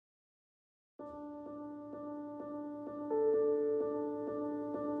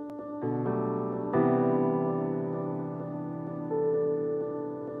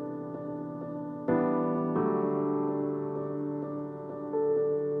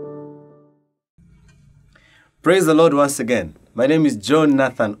Praise the Lord once again. My name is John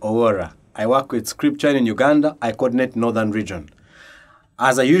Nathan Owora. I work with Scripture in Uganda. I coordinate Northern Region.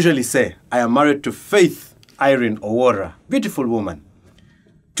 As I usually say, I am married to Faith Irene Owora, beautiful woman.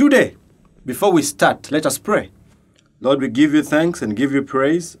 Today, before we start, let us pray. Lord, we give you thanks and give you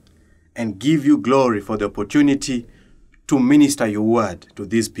praise and give you glory for the opportunity to minister your word to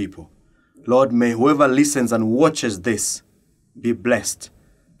these people. Lord, may whoever listens and watches this be blessed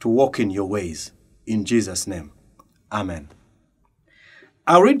to walk in your ways. In Jesus' name, amen.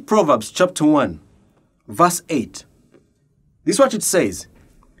 I'll read Proverbs chapter 1, verse 8. This is what it says.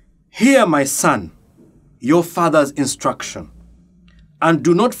 Hear, my son, your father's instruction, and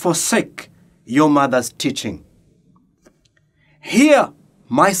do not forsake your mother's teaching. Hear,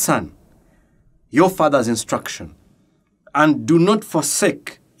 my son, your father's instruction, and do not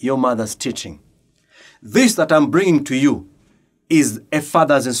forsake your mother's teaching. This that I'm bringing to you is a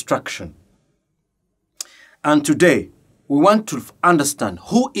father's instruction. And today, we want to understand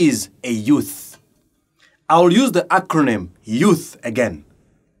who is a youth. I'll use the acronym YOUTH again.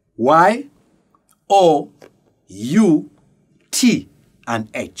 Y-O-U-T-H.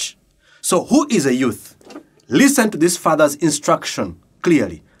 So who is a youth? Listen to this father's instruction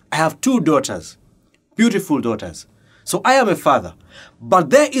clearly. I have two daughters, beautiful daughters. So I am a father. But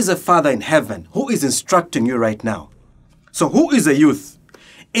there is a father in heaven who is instructing you right now. So who is a youth?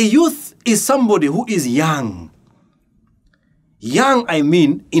 A youth is somebody who is young. Young, I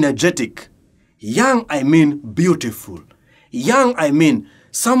mean energetic. Young, I mean beautiful. Young, I mean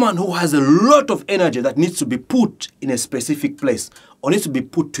someone who has a lot of energy that needs to be put in a specific place or needs to be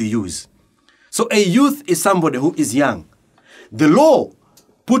put to use. So a youth is somebody who is young. The law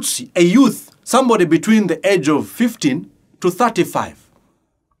puts a youth, somebody between the age of 15 to 35.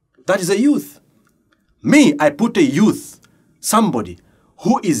 That is a youth. Me, I put a youth, somebody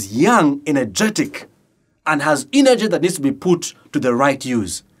who is young, energetic, and has energy that needs to be put to the right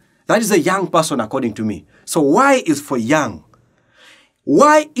use. That is a young person according to me. So Y is for young.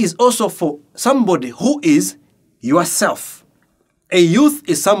 Y is also for somebody who is yourself. A youth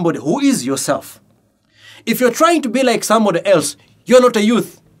is somebody who is yourself. If you're trying to be like somebody else, you're not a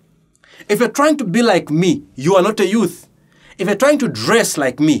youth. If you're trying to be like me, you are not a youth. If you're trying to dress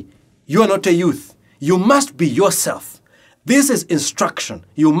like me, you are not a youth. You must be yourself. This is instruction.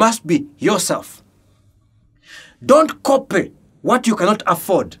 You must be yourself. Don't copy what you cannot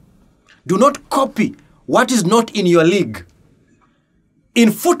afford. Do not copy what is not in your league.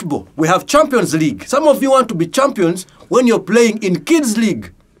 In football, we have Champions League. Some of you want to be champions when you're playing in kids'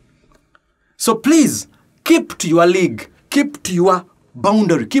 league. So please, keep to your league. Keep to your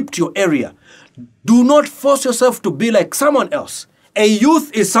boundary. Keep to your area. Do not force yourself to be like someone else. A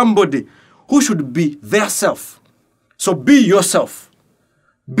youth is somebody who should be their self. So be yourself.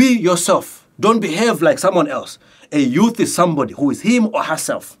 Be yourself. Don't behave like someone else. A youth is somebody who is him or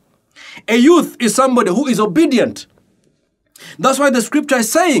herself. A youth is somebody who is obedient. That's why the scripture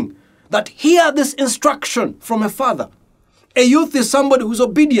is saying that hear this instruction from a father. A youth is somebody who is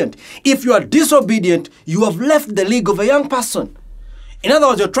obedient. If you are disobedient, you have left the league of a young person. In other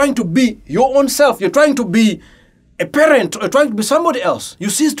words, you're trying to be your own self. You're trying to be a parent or trying to be somebody else.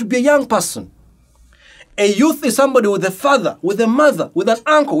 You cease to be a young person. A youth is somebody with a father, with a mother, with an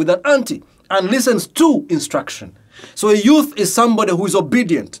uncle, with an auntie, and listens to instruction. So a youth is somebody who is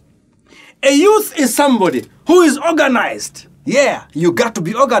obedient. A youth is somebody who is organized. Yeah, you got to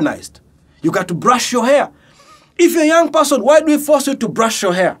be organized. You got to brush your hair. If you're a young person, why do we force you to brush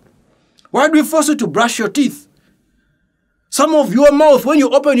your hair? Why do we force you to brush your teeth? Some of your mouth, when you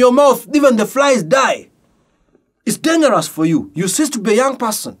open your mouth, even the flies die. It's dangerous for you. You cease to be a young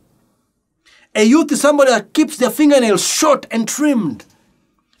person. A youth is somebody that keeps their fingernails short and trimmed.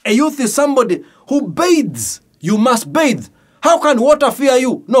 A youth is somebody who bathes. You must bathe. How can water fear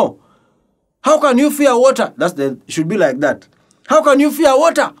you? No. How can you fear water? It should be like that. How can you fear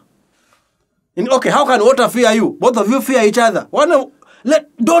water? Okay, how can water fear you? Both of you fear each other.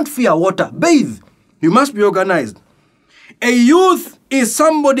 Don't fear water. Bathe. You must be organized. A youth is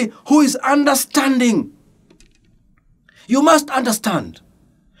somebody who is understanding. You must understand.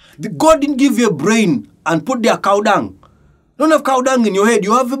 God didn't give you a brain and put their cow dung. You don't have cow dung in your head.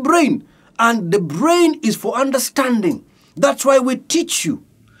 You have a brain. And the brain is for understanding. That's why we teach you.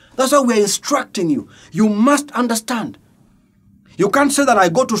 That's why we're instructing you. You must understand. You can't say that I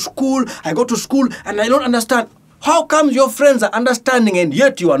go to school and I don't understand. How come your friends are understanding and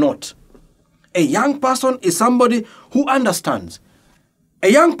yet you are not? A young person is somebody who understands. A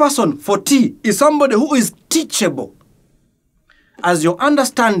young person for T is somebody who is teachable. As you're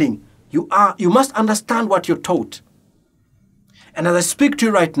understanding, you must understand what you're taught. And as I speak to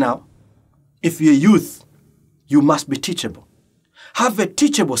you right now, if you're a youth, You must be teachable. Have a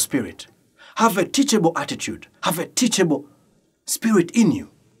teachable spirit. Have a teachable attitude. Have a teachable spirit in you.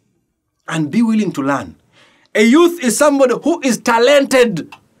 And be willing to learn. A youth is somebody who is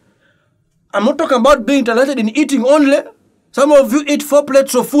talented. I'm not talking about being talented in eating only. Some of you eat 4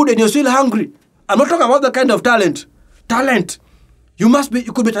 plates of food and you're still hungry. I'm not talking about that kind of talent. Talent. You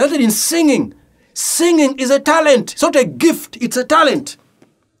could be talented in singing. Singing is a talent. It's not a gift, it's a talent.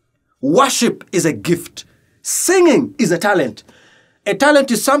 Worship is a gift. Singing is a talent. A talent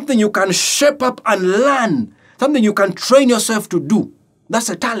is something you can shape up and learn. Something you can train yourself to do. That's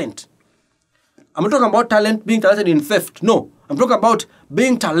a talent. I'm not talking about talent, being talented in theft. No. I'm talking about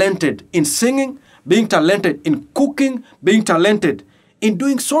being talented in singing, being talented in cooking, being talented in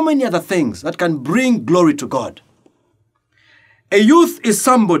doing so many other things that can bring glory to God. A youth is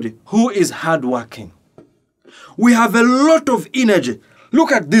somebody who is hardworking. We have a lot of energy.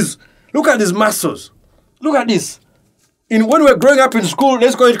 Look at this. Look at these muscles. Look at this. When we were growing up in school,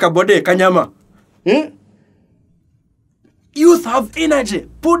 let's call it kabode, kanyama. Youth have energy.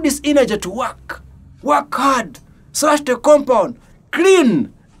 Put this energy to work. Work hard. Slash the compound.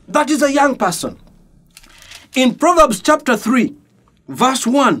 Clean. That is a young person. In Proverbs chapter 3, verse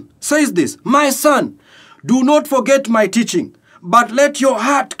 1 says this, "My son, do not forget my teaching, but let your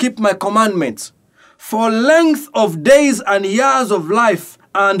heart keep my commandments. For length of days and years of life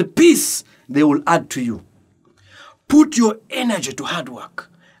and peace they will add to you." Put your energy to hard work.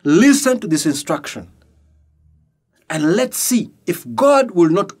 Listen to this instruction. And let's see if God will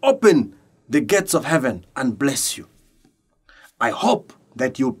not open the gates of heaven and bless you. I hope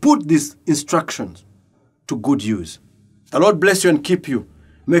that you put these instructions to good use. The Lord bless you and keep you.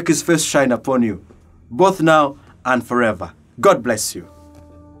 Make his face shine upon you, both now and forever. God bless you.